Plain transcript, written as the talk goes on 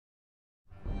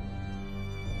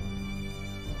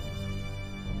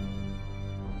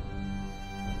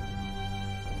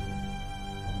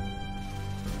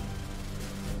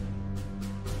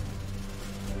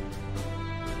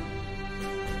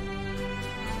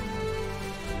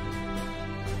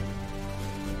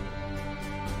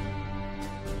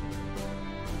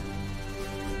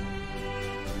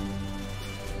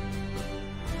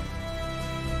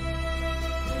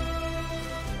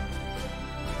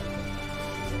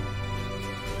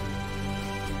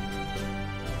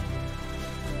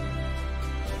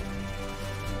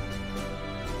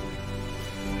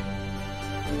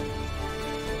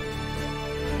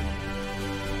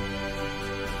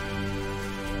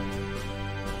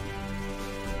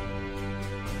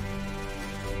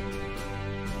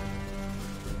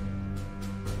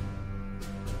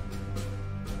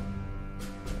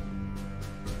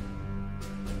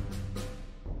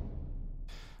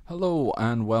Hello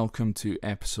and welcome to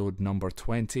episode number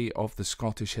 20 of the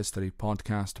Scottish History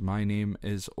Podcast. My name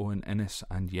is Owen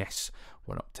and yes,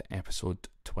 we're up to episode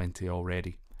 20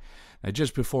 already. Now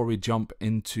just before we jump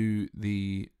into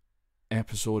the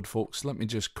episode, folks, let me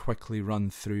just quickly run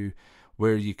through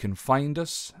where you can find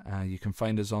us. You can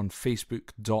find us on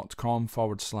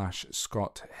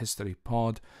facebook.com/Scott History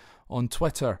Pod, on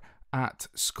Twitter at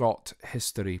Scott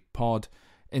History Pod,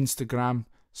 Instagram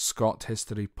Scott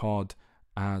History Pod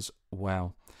as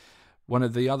well. One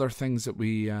of the other things that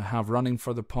we have running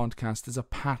for the podcast is a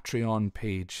Patreon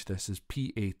page. This is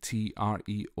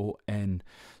Patreon,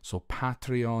 so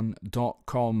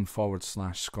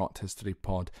patreon.com/Scott History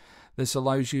Pod. This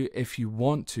allows you, if you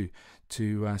want to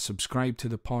subscribe to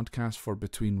the podcast for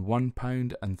between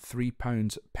 £1 and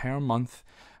 £3 per month.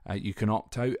 You can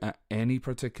opt out at any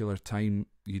particular time.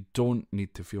 You don't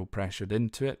need to feel pressured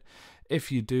into it.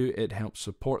 If you do, it helps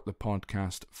support the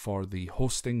podcast for the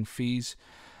hosting fees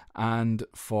and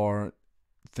for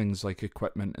things like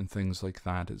equipment and things like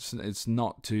that. It's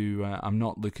not to, I'm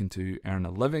not looking to earn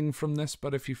a living from this,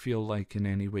 but if you feel like in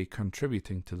any way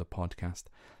contributing to the podcast,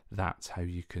 that's how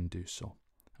you can do so.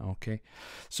 Okay,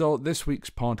 so this week's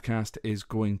podcast is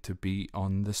going to be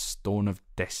on the Stone of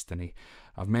Destiny.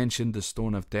 I've mentioned the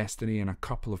Stone of Destiny in a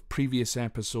couple of previous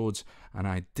episodes, and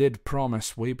I did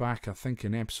promise way back, I think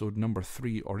in episode number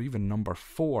 3 or even number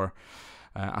 4,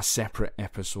 a separate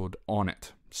episode on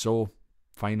it. So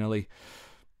finally,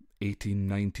 18,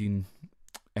 19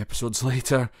 episodes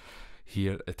later,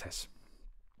 here it is.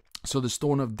 So the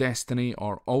Stone of Destiny,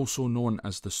 or also known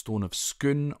as the Stone of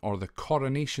Scone or the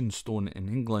Coronation Stone in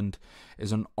England,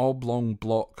 is an oblong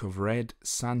block of red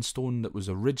sandstone that was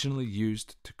originally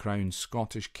used to crown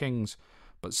Scottish kings,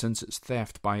 but since its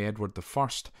theft by Edward I,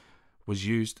 was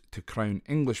used to crown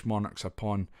English monarchs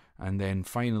upon, and then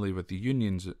finally with the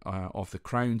unions of the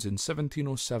crowns in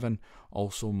 1707,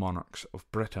 also monarchs of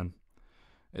Britain.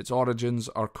 Its origins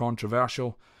are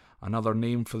controversial. Another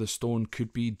name for the stone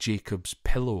could be Jacob's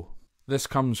pillow. This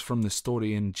comes from the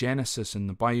story in Genesis in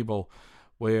the Bible,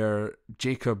 where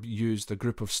Jacob used a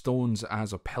group of stones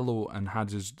as a pillow and had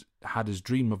his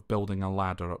dream of building a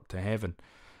ladder up to heaven.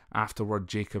 Afterward,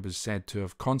 Jacob is said to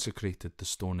have consecrated the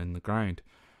stone in the ground.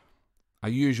 A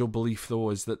usual belief,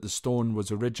 though, is that the stone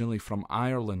was originally from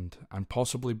Ireland and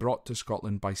possibly brought to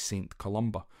Scotland by Saint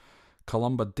Columba.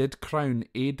 Columba did crown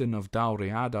Aidan of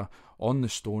Dalriada on the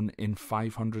stone in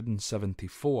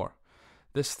 574.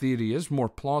 This theory is more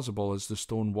plausible as the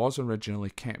stone was originally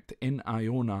kept in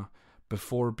Iona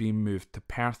before being moved to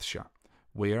Perthshire,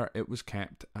 where it was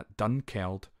kept at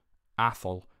Dunkeld,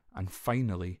 Athol, and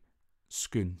finally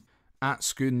Scone. At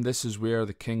Scone, this is where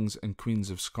the kings and queens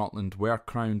of Scotland were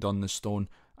crowned on the stone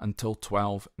until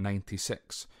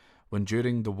 1296. When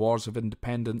during the Wars of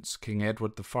Independence, King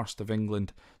Edward I of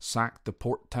England sacked the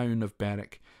port town of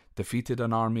Berwick, defeated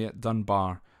an army at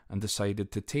Dunbar, and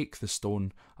decided to take the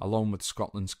stone along with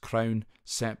Scotland's crown,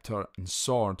 sceptre and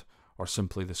sword, or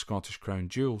simply the Scottish crown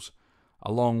jewels,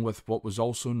 along with what was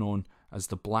also known as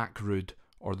the Black Rood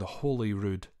or the Holy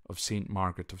Rood of St.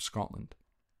 Margaret of Scotland.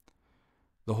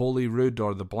 The Holy Rood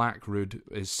or the Black Rood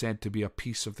is said to be a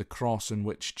piece of the cross in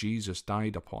which Jesus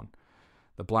died upon.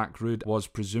 The Black Rood was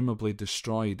presumably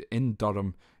destroyed in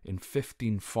Durham in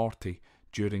 1540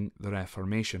 during the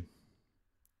Reformation.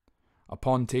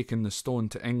 Upon taking the stone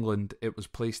to England, it was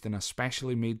placed in a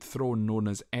specially made throne known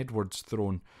as Edward's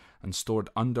throne and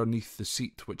stored underneath the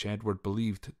seat which Edward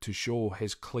believed to show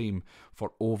his claim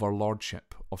for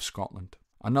overlordship of Scotland.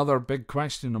 Another big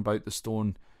question about the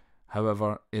stone,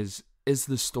 however, is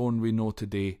the stone we know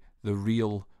today the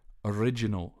real,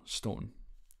 original stone?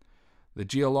 The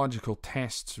geological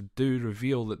tests do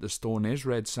reveal that the stone is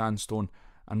red sandstone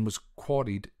and was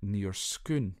quarried near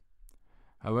Scone.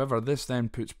 However, this then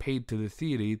puts paid to the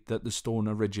theory that the stone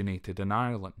originated in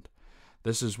Ireland.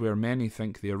 This is where many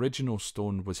think the original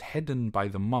stone was hidden by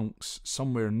the monks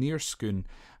somewhere near Scone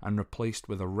and replaced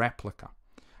with a replica.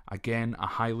 Again, a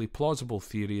highly plausible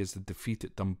theory is the defeat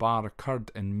at Dunbar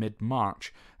occurred in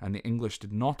mid-March and the English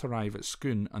did not arrive at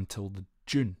Scone until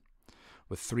June.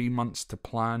 With 3 months to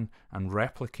plan and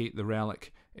replicate the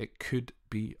relic, it could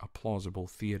be a plausible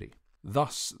theory.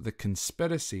 Thus, the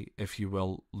conspiracy, if you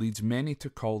will, leads many to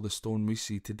call the stone we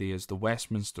see today as the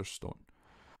Westminster Stone.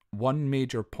 One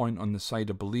major point on the side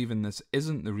of believing this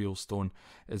isn't the real stone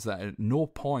is that at no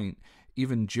point,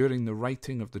 even during the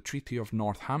writing of the Treaty of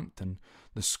Northampton,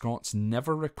 the Scots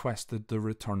never requested the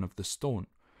return of the stone.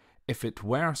 If it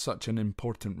were such an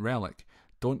important relic,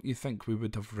 don't you think we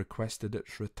would have requested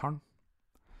its return?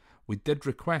 We did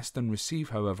request and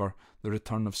receive, however, the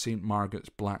return of St. Margaret's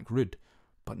Black Rood,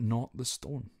 but not the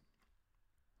stone.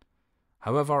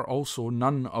 However, also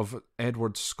none of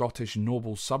Edward's Scottish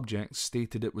noble subjects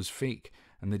stated it was fake,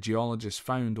 and the geologists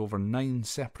found over 9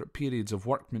 separate periods of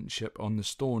workmanship on the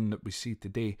stone that we see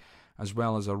today, as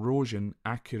well as erosion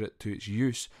accurate to its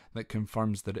use that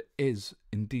confirms that it is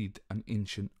indeed an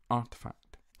ancient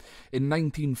artefact. In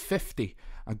 1950,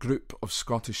 a group of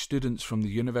Scottish students from the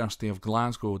University of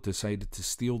Glasgow decided to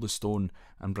steal the stone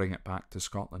and bring it back to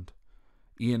Scotland.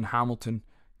 Ian Hamilton,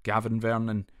 Gavin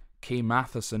Vernon, Kay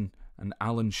Matheson and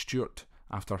Alan Stewart,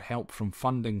 after help from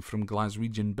funding from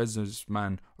Glaswegian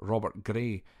businessman Robert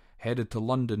Gray, headed to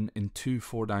London in 2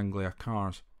 Ford Anglia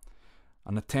cars.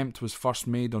 An attempt was first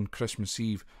made on Christmas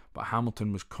Eve, but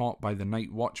Hamilton was caught by the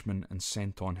night watchman and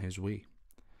sent on his way.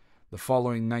 The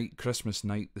following night, Christmas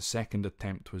night, the second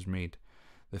attempt was made.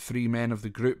 The 3 men of the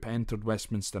group entered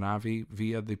Westminster Abbey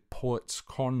via the Poets'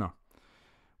 Corner.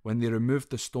 When they removed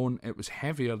the stone, it was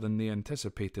heavier than they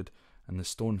anticipated, and the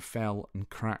stone fell and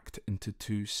cracked into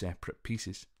 2 separate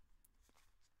pieces.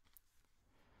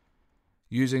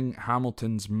 Using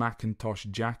Hamilton's Macintosh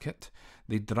jacket,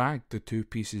 they dragged the 2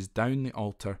 pieces down the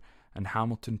altar, and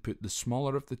Hamilton put the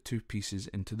smaller of the 2 pieces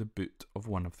into the boot of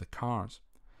one of the cars.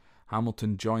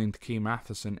 Hamilton joined Kay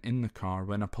Matheson in the car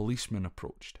when a policeman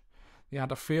approached. They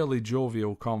had a fairly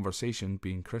jovial conversation,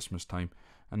 being Christmas time,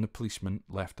 and the policeman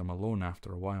left them alone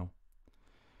after a while.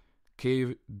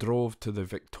 Kay drove to the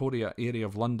Victoria area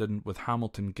of London, with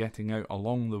Hamilton getting out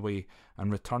along the way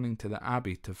and returning to the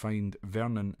Abbey to find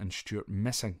Vernon and Stewart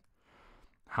missing.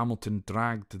 Hamilton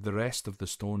dragged the rest of the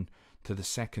stone to the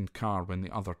second car when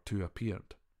the other 2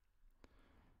 appeared.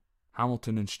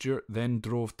 Hamilton and Stewart then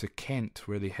drove to Kent,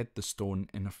 where they hid the stone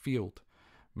in a field.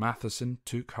 Matheson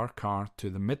took her car to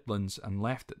the Midlands and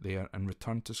left it there and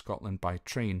returned to Scotland by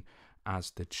train,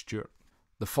 as did Stewart.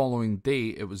 The following day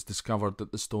it was discovered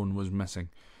that the stone was missing,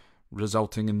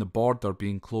 resulting in the border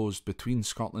being closed between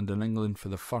Scotland and England for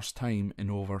the first time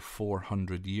in over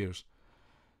 400 years.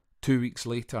 2 weeks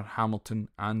later, Hamilton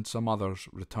and some others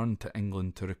returned to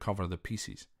England to recover the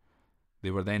pieces.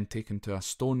 They were then taken to a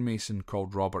stonemason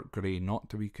called Robert Gray, not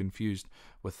to be confused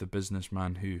with the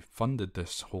businessman who funded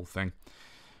this whole thing,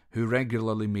 who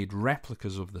regularly made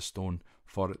replicas of the stone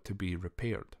for it to be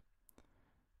repaired.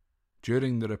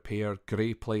 During the repair,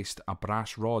 Gray placed a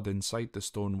brass rod inside the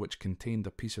stone which contained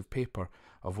a piece of paper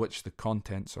of which the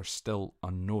contents are still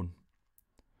unknown.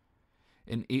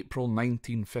 In April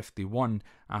 1951,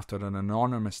 after an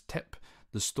anonymous tip,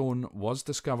 the stone was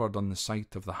discovered on the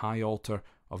site of the high altar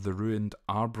of the ruined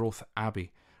Arbroath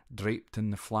Abbey, draped in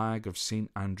the flag of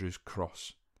St Andrew's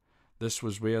Cross. This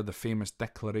was where the famous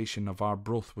Declaration of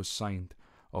Arbroath was signed,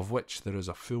 of which there is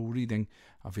a full reading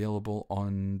available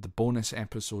on the bonus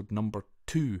episode number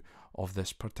 2 of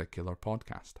this particular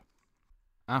podcast.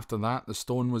 After that, the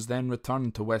stone was then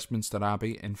returned to Westminster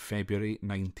Abbey in February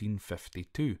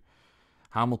 1952.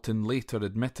 Hamilton later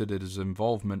admitted his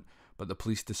involvement, but the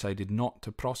police decided not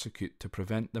to prosecute to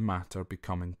prevent the matter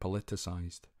becoming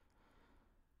politicised.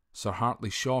 Sir Hartley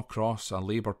Shawcross, a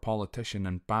Labour politician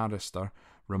and barrister,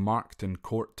 remarked in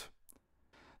court,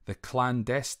 "The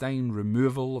clandestine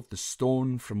removal of the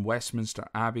stone from Westminster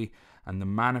Abbey and the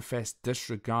manifest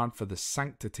disregard for the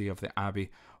sanctity of the Abbey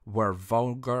were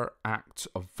vulgar acts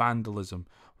of vandalism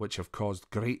which have caused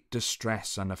great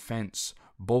distress and offence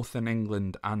both in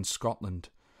England and Scotland.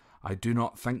 I do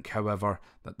not think, however,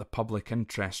 that the public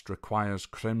interest requires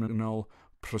criminal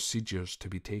procedures to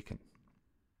be taken."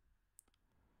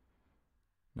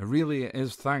 Now really it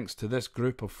is thanks to this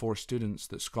group of 4 students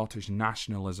that Scottish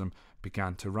nationalism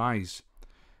began to rise.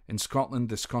 In Scotland,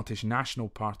 the Scottish National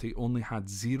Party only had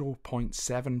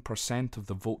 0.7% of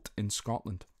the vote in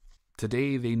Scotland.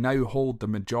 Today they now hold the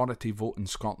majority vote in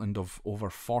Scotland of over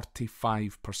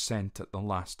 45% at the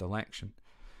last election.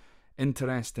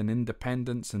 Interest in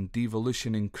independence and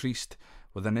devolution increased,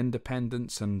 with an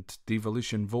independence and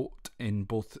devolution vote in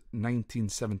both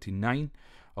 1979,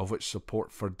 of which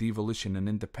support for devolution and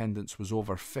independence was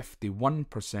over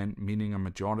 51%, meaning a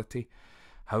majority.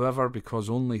 However, because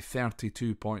only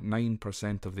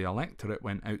 32.9% of the electorate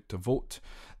went out to vote,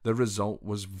 the result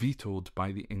was vetoed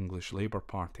by the English Labour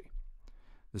Party.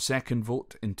 The second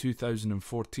vote in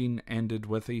 2014 ended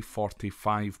with a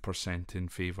 45% in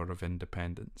favour of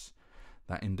independence.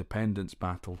 That independence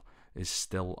battle is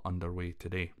still underway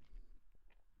today.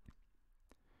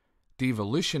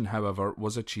 Devolution, however,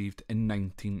 was achieved in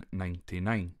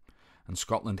 1999, and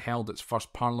Scotland held its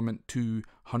first parliament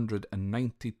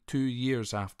 292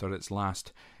 years after its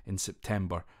last in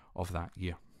September of that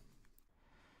year.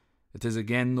 It is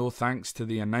again, though, thanks to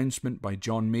the announcement by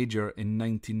John Major in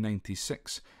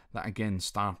 1996 that again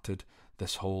started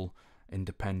this whole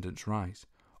independence rise.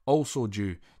 Also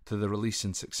due to the release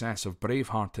and success of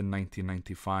Braveheart in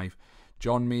 1995,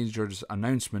 John Major's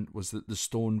announcement was that the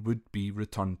stone would be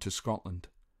returned to Scotland.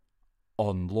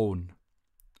 On loan.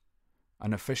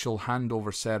 An official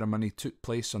handover ceremony took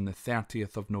place on the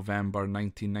 30th of November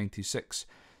 1996,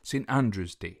 St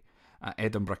Andrew's Day, at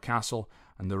Edinburgh Castle,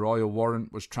 and the royal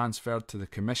warrant was transferred to the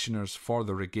commissioners for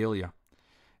the regalia.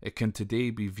 It can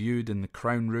today be viewed in the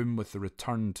Crown Room with the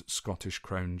returned Scottish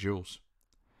Crown jewels.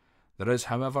 There is,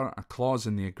 however, a clause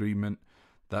in the agreement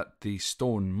that the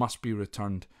stone must be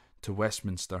returned to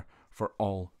Westminster for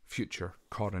all future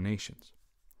coronations.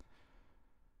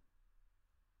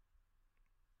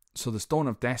 So the Stone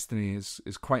of Destiny is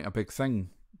quite a big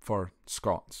thing for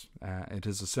Scots. It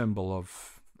is a symbol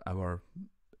of our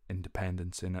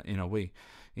independence in a way,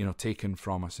 taken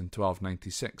from us in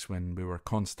 1296 when we were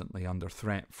constantly under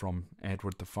threat from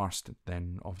Edward I,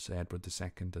 then obviously Edward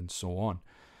II, and so on.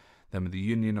 Then with the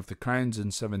Union of the Crowns in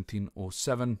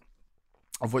 1707,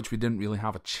 of which we didn't really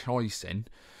have a choice in,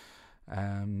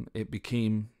 it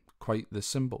became quite the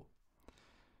symbol.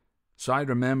 So I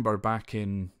remember back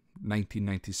in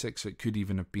 1996, it could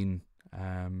even have been,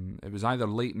 it was either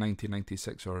late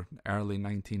 1996 or early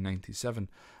 1997,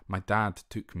 my dad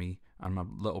took me and my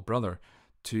little brother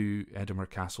to Edinburgh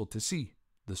Castle to see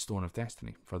the Stone of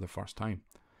Destiny for the first time.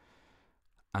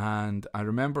 And I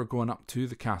remember going up to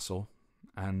the castle,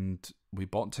 and we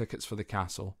bought tickets for the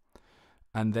castle,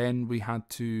 and then we had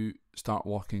to start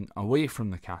walking away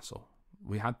from the castle.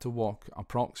 We had to walk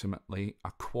approximately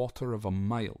a quarter of a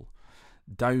mile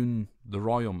down the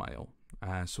Royal Mile.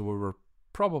 So we were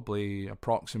probably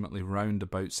approximately round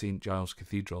about St Giles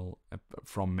Cathedral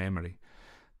from memory.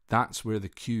 That's where the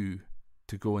queue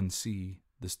to go and see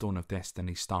the Stone of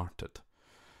Destiny started.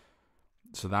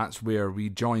 So that's where we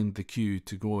joined the queue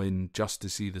to go in just to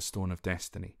see the Stone of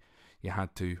Destiny. You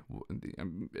had to,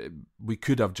 we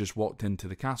could have just walked into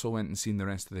the castle, went and seen the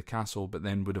rest of the castle, but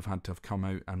then would have had to have come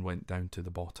out and went down to the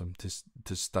bottom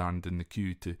to stand in the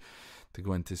queue to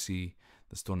go in to see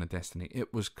the Stone of Destiny.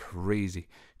 It was crazy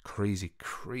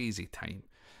time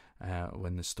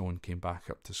when the stone came back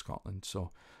up to Scotland.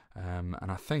 So, and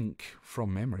I think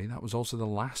from memory that was also the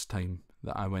last time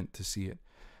that I went to see it.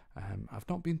 I've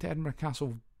not been to Edinburgh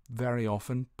Castle very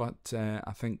often, but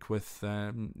I think with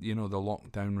the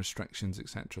lockdown restrictions,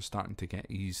 etc., starting to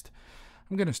get eased,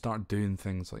 I'm going to start doing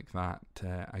things like that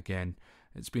again.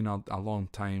 It's been a long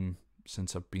time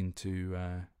since I've been to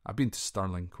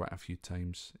Stirling quite a few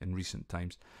times in recent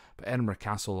times, but Edinburgh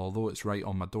Castle, although it's right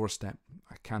on my doorstep,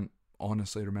 I can't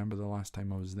honestly remember the last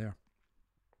time I was there.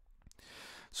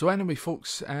 So anyway,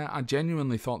 folks, I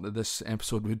genuinely thought that this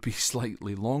episode would be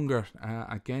slightly longer.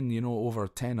 Again, over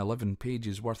 10, 11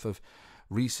 pages worth of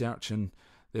research, and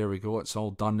there we go. It's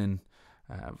all done in,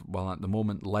 at the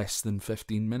moment, less than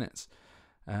 15 minutes.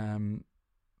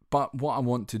 But what I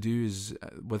want to do is,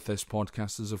 with this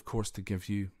podcast, is of course to give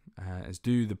you, is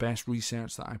do the best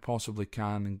research that I possibly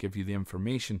can and give you the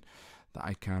information that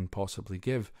I can possibly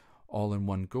give all in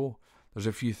one go. There's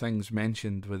a few things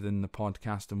mentioned within the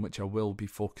podcast in which I will be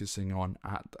focusing on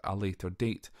at a later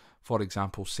date. For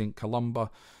example, St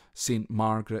Columba, St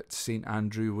Margaret, St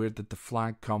Andrew, where did the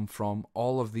flag come from?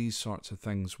 All of these sorts of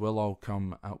things will all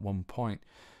come at one point.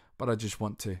 But I just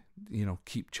want to,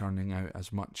 keep churning out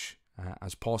as much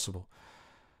as possible.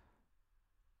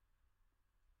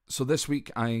 So this week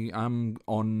I am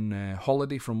on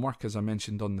holiday from work, as I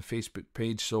mentioned on the Facebook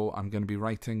page, so I'm going to be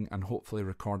writing and hopefully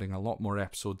recording a lot more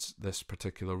episodes this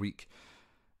particular week,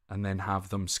 and then have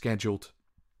them scheduled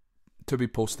to be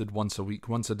posted once a week.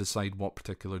 Once I decide what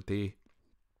particular day,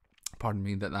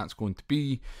 that's going to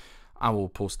be, I will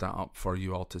post that up for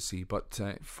you all to see. But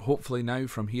hopefully now,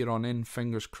 from here on in,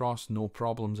 fingers crossed, no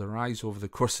problems arise over the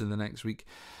course of the next week,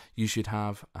 you should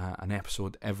have an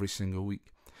episode every single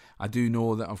week. I do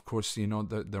know that, of course,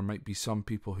 that there might be some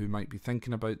people who might be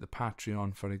thinking about the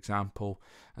Patreon, for example,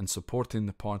 and supporting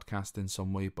the podcast in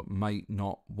some way, but might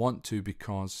not want to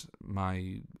because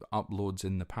my uploads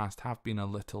in the past have been a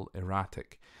little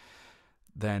erratic.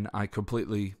 Then I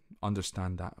completely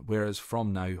understand that. Whereas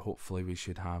from now, hopefully, we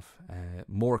should have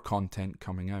more content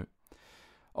coming out.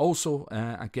 Also,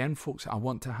 again, folks, I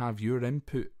want to have your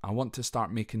input. I want to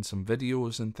start making some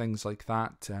videos and things like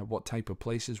that. What type of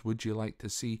places would you like to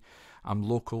see? I'm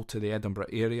local to the Edinburgh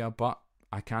area, but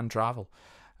I can travel.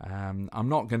 I'm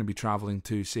not going to be travelling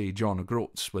to, say, John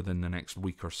O'Groats within the next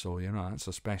week or so. That's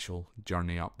a special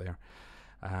journey up there.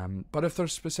 But if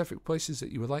there's specific places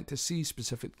that you would like to see,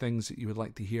 specific things that you would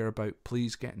like to hear about,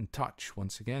 please get in touch.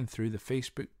 Once again, through the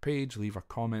Facebook page, leave a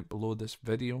comment below this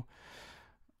video.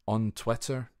 On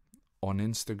Twitter, on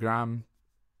Instagram,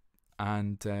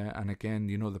 and again,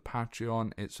 you know, the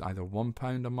Patreon, it's either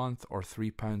 £1 a month or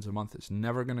 £3 a month. It's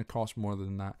never going to cost more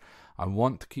than that. I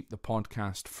want to keep the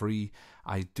podcast free.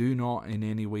 I do not in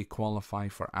any way qualify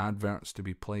for adverts to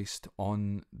be placed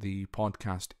on the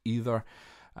podcast either.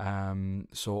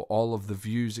 So all of the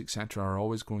views, etc., are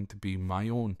always going to be my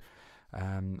own.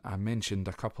 I mentioned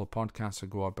a couple of podcasts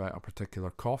ago about a particular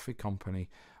coffee company.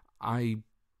 They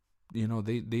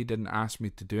didn't ask me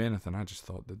to do anything. I just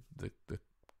thought the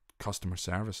customer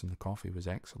service and the coffee was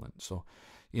excellent. So,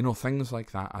 you know, things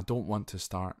like that. I don't want to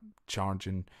start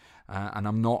charging, and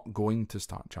I'm not going to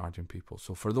start charging people.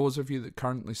 So for those of you that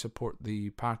currently support the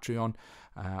Patreon,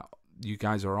 you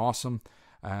guys are awesome.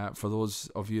 For those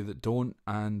of you that don't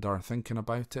and are thinking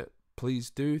about it,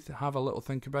 please do have a little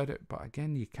think about it. But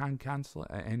again, you can cancel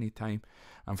it at any time.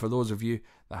 And for those of you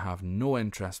that have no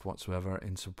interest whatsoever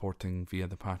in supporting via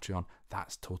the Patreon,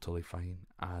 that's totally fine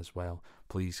as well.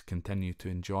 Please continue to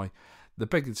enjoy. The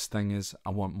biggest thing is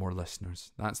I want more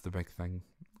listeners. That's the big thing.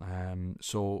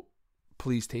 So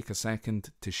please take a second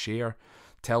to share.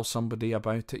 Tell somebody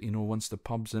about it. You know, once the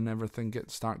pubs and everything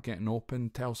start getting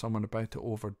open, tell someone about it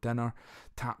over dinner.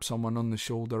 Tap someone on the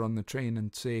shoulder on the train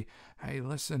and say, hey,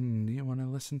 listen, you want to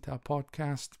listen to a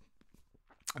podcast?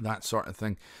 That sort of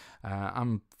thing.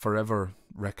 I'm forever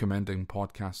recommending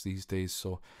podcasts these days,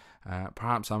 so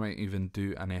perhaps I might even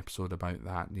do an episode about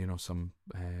that. You know, some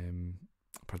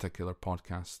particular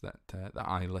podcasts that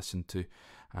I listen to,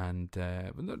 and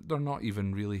they're not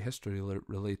even really history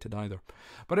related either.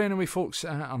 But anyway, folks,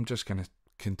 I'm just going to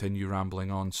continue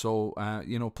rambling on. So,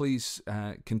 please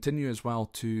continue as well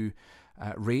to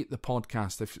rate the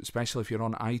podcast, especially if you're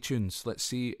on iTunes. Let's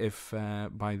see if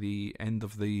by the end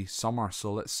of the summer,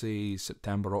 so let's say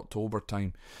September, October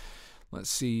time, let's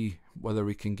see whether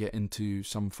we can get into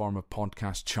some form of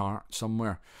podcast chart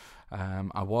somewhere.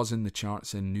 I was in the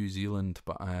charts in New Zealand,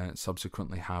 but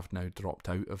subsequently have now dropped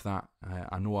out of that.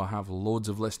 I know I have loads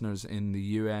of listeners in the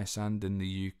US and in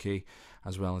the UK,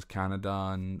 as well as Canada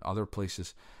and other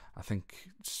places. I think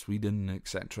Sweden,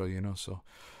 etc. You know, so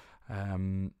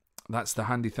that's the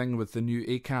handy thing with the new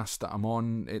Acast that I'm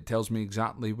on. It tells me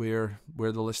exactly where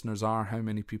the listeners are, how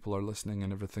many people are listening,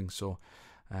 and everything. So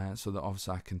that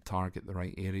obviously I can target the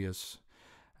right areas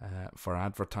for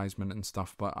advertisement and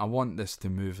stuff. But I want this to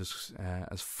move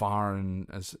as far and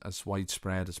as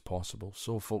widespread as possible.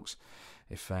 So folks,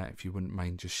 if you wouldn't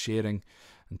mind just sharing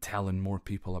and telling more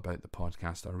people about the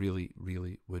podcast, I really,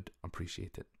 really would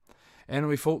appreciate it.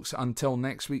 Anyway, folks, until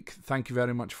next week, thank you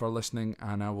very much for listening,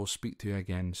 and I will speak to you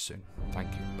again soon.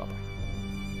 Thank you. Bye-bye.